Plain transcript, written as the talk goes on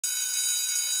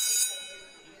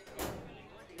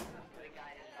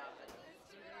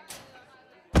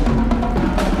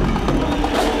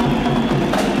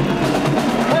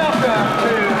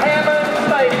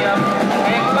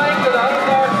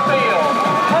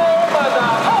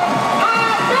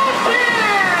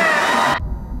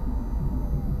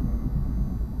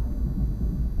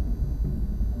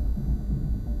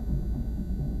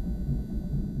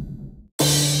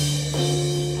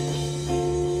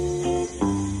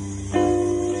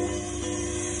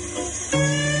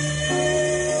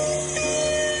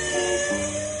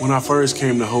When I first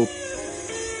came to Hope,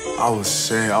 I was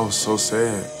sad. I was so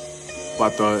sad. I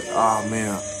thought, oh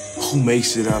man, who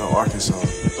makes it out of Arkansas?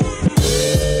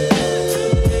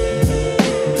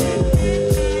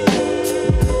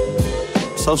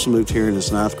 Sosa moved here in his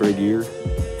 9th grade year,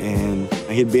 and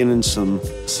he'd been in some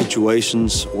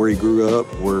situations where he grew up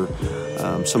where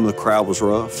some of the crowd was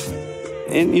rough.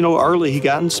 And, you know, early he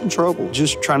got in some trouble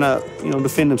just trying to,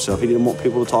 defend himself. He didn't want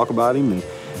people to talk about him.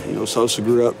 And, Sosa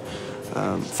grew up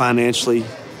financially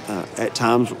at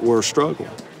times were a struggle.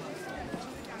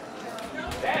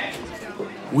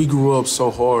 We grew up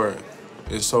so hard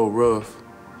and so rough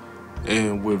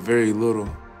and with very little.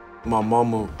 My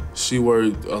mama, she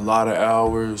worked a lot of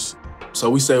hours. So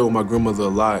we stayed with my grandmother a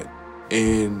lot.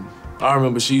 And I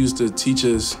remember she used to teach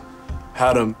us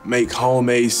how to make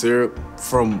homemade syrup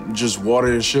from just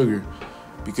water and sugar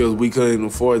because we couldn't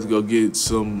afford to go get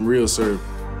some real syrup.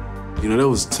 That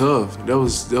was tough. That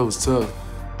was tough.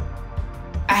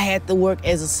 I had to work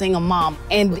as a single mom,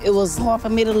 and it was hard for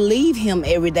me to leave him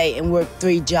every day and work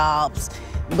 3 jobs.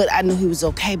 But I knew he was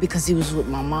okay because he was with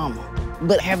my mama.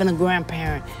 But having a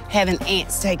grandparent, having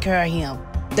aunts take care of him,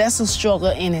 that's a struggle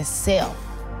in itself.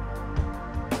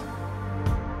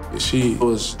 She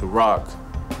was the rock,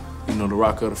 the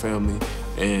rock of the family.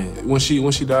 And when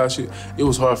she died, it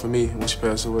was hard for me when she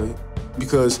passed away.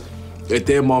 Because at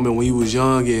that moment when he was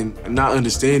young and not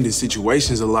understanding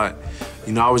situations a lot,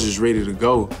 I was just ready to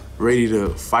go, ready to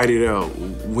fight it out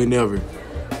whenever.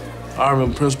 I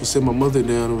remember principal set my mother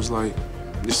down and was like,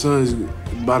 your son's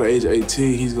by the age of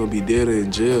 18, he's gonna be dead or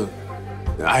in jail.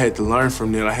 I had to learn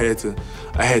from that. I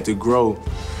had to grow.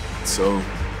 So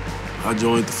I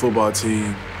joined the football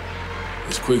team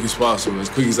as quick as possible, as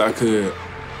quick as I could.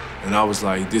 And I was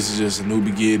like, this is just a new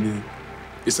beginning.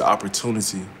 It's an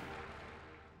opportunity.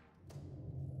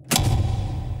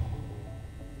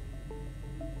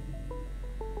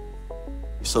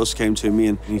 Sosa came to me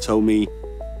and he told me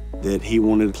that he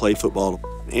wanted to play football.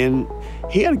 And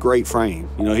he had a great frame.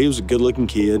 He was a good-looking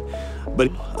kid, but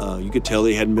you could tell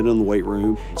he hadn't been in the weight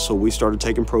room. So we started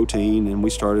taking protein and we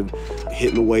started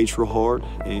hitting the weights real hard,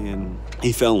 and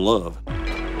he fell in love.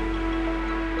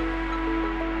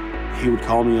 He would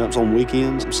call me up on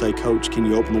weekends and say, Coach, can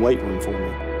you open the weight room for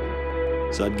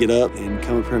me? So I'd get up and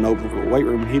come up here and open the weight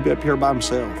room, and he'd be up here by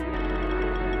himself.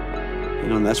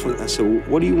 And that's what I said,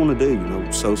 what do you want to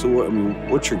do? Sosa,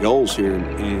 what's your goals here?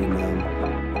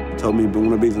 And he told me he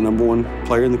want to be the #1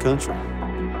 player in the country.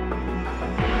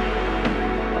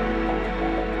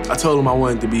 I told him I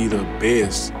wanted to be the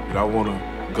best, that I want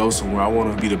to go somewhere. I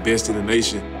want to be the best in the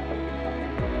nation.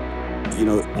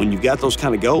 When you've got those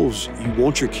kind of goals, you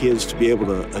want your kids to be able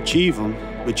to achieve them,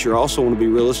 but you also want to be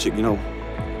realistic.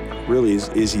 Really,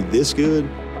 is he this good?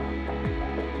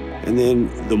 And then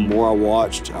the more I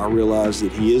watched, I realized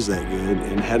that he is that good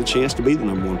and had a chance to be the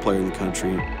 #1 player in the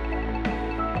country.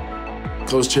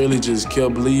 Coach Charlie just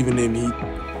kept believing in me.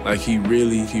 He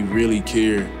really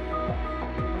cared.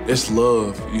 That's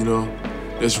love,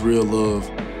 That's real love.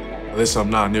 That's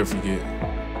something I'll never forget.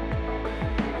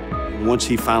 Once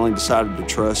he finally decided to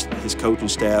trust his coaching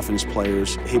staff and his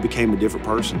players, he became a different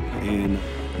person. And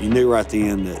you knew right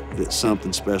then that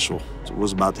something special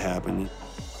was about to happen.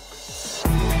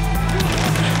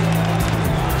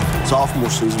 Sophomore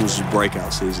season was his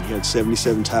breakout season. He had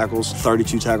 77 tackles,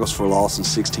 32 tackles for loss, and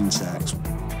 16 sacks.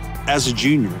 As a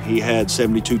junior, he had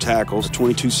 72 tackles,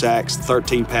 22 sacks,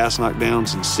 13 pass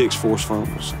knockdowns, and 6 forced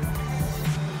fumbles.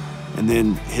 And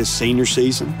then his senior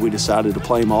season, we decided to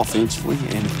play him offensively,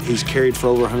 and he's carried for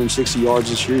over 160 yards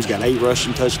this year. He's got 8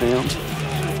 rushing touchdowns,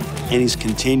 and he's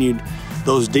continued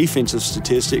those defensive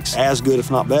statistics as good,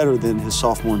 if not better, than his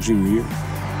sophomore and junior year.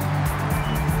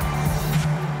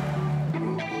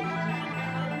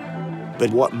 But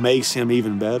what makes him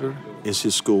even better is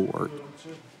his schoolwork.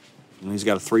 He's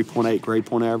got a 3.8 grade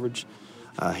point average.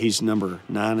 He's number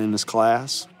 9 in his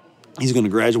class. He's going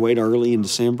to graduate early in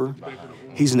December.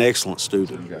 He's an excellent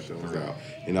student. You got those out.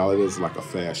 And all it is like a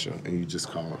fascia, and you just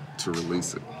call it to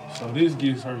release it. So this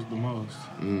gets hurt the most.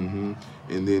 Mm-hmm.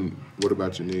 And then what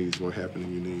about your knees? What happened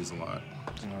to your knees a lot?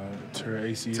 Tear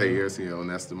ACL. Tear ACL, and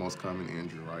that's the most common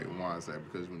injury, right? And why is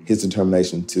that? Because his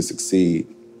determination to succeed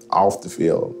off the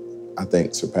field, I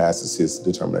think, surpasses his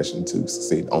determination to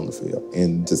succeed on the field.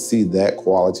 And to see that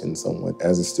quality in someone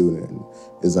as a student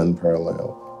is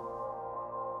unparalleled.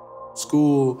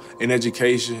 School and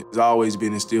education has always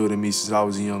been instilled in me since I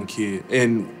was a young kid.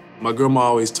 And my grandma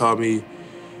always taught me,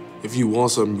 if you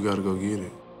want something, you gotta go get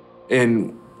it.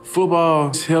 And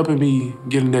football is helping me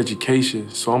get an education,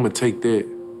 so I'm gonna take that.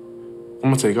 I'm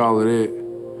gonna take all of that.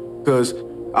 Because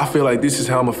I feel like this is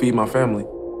how I'm gonna feed my family.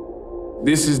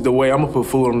 This is the way I'm gonna put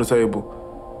food on the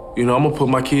table. You know, I'm gonna put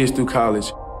my kids through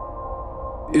college.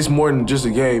 It's more than just a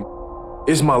game.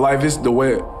 It's my life, it's the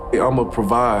way I'm gonna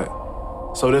provide.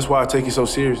 So that's why I take it so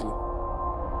seriously.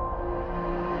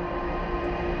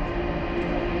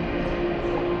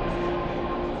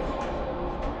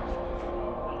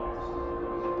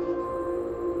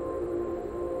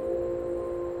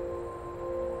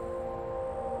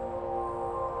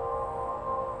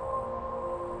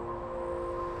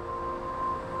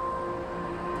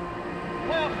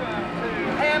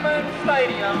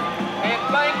 Stadium and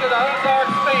Bank of the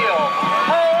Ozarks Field,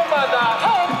 home of the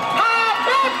Hope High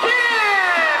Buckeyes!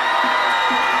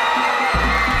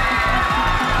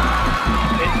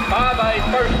 It's 5A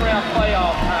first-round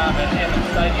playoff time at Hammond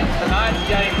Stadium. Tonight's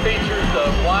game features the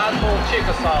Wiseville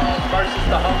Chickasaws versus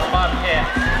the Homer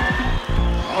Bobcats.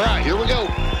 All right, here we go.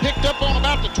 Picked up on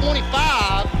about the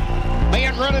 25.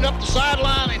 Man running up the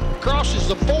sideline and crosses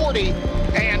the 40,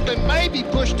 and then maybe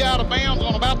pushed out of bounds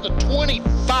on about the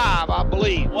 25, I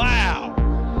believe. Wow.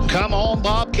 Come on,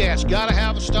 Bobcats. Got to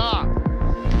have a stop.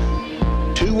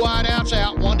 Two wideouts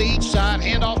out, one to each side.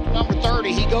 Hand off to number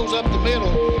 30. He goes up the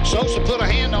middle. Sosa put a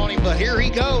hand on him, but here he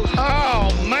goes. Oh,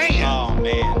 man. Oh,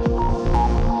 man.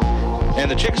 And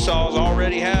the Chickasaws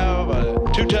already have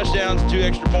 2 touchdowns, 2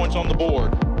 extra points on the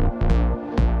board.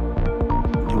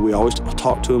 We always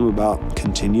talk to him about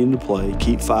continuing to play,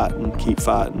 keep fighting,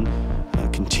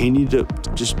 continue to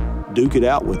just duke it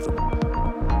out with them,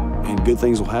 and good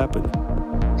things will happen.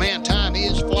 Man, time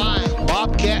is flying.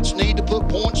 Bobcats need to put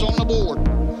points on the board,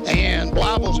 and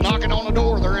Blyville's knocking on the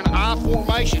door. They're in I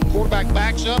formation. Quarterback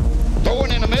backs up,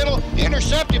 throwing in the middle,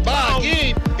 intercepted by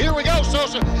Agim. Here we go,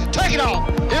 Sosa. Take it off.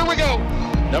 Here we go.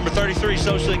 Number 33,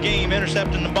 Sosa Agim,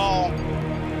 intercepting the ball.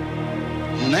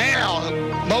 Now,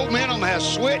 momentum has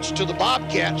switched to the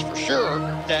Bobcats for sure.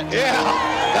 Yeah,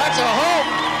 that's a hope.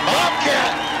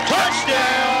 Bobcat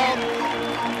touchdown.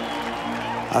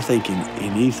 I think in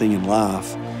anything in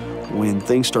life, when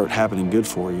things start happening good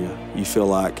for you, you feel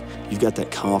like you've got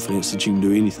that confidence that you can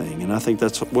do anything. And I think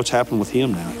that's what's happened with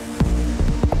him now.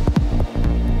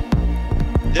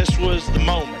 This was the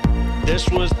moment. This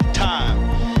was the time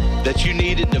that you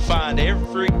needed to find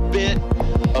every bit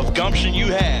of gumption you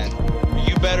had.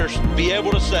 You better be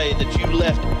able to say that you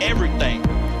left everything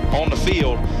on the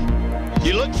field.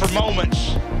 You look for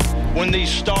moments when these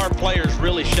star players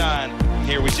really shine.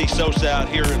 Here we see Sosa out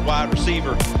here at wide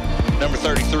receiver, number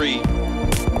 33.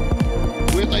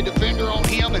 With a defender on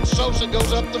him, and Sosa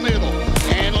goes up the middle.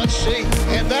 And let's see,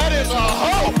 and that is a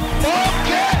hope.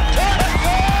 Bobcat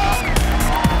touchdown!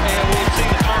 And we've seen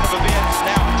the turn of events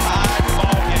now tied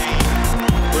ball game.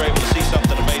 We're able to see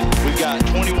something amazing. We've got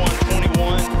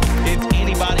 21-21. It's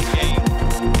anybody's game.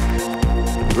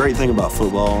 The great thing about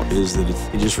football is that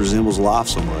it just resembles life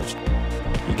so much.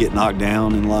 You get knocked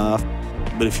down in life,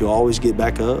 but if you always get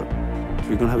back up,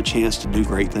 you're going to have a chance to do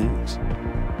great things.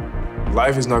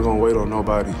 Life is not going to wait on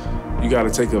nobody. You got to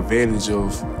take advantage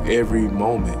of every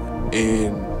moment.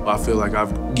 And I feel like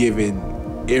I've given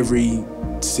every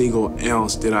single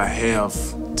ounce that I have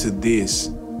to this.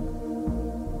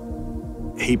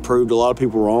 He proved a lot of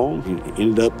people wrong. He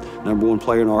ended up #1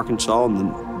 player in Arkansas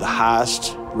and the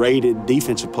highest rated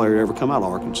defensive player to ever come out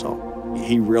of Arkansas.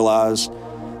 He realized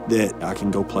that I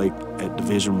can go play at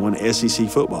Division I SEC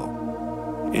football,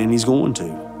 and he's going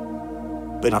to.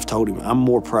 But I've told him I'm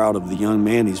more proud of the young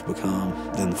man he's become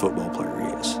than the football player he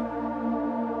is.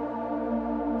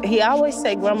 He always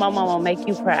say, "Grandma, Mama, make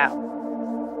you proud."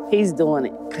 He's doing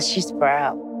it because she's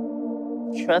proud.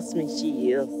 Trust me,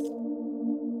 she is.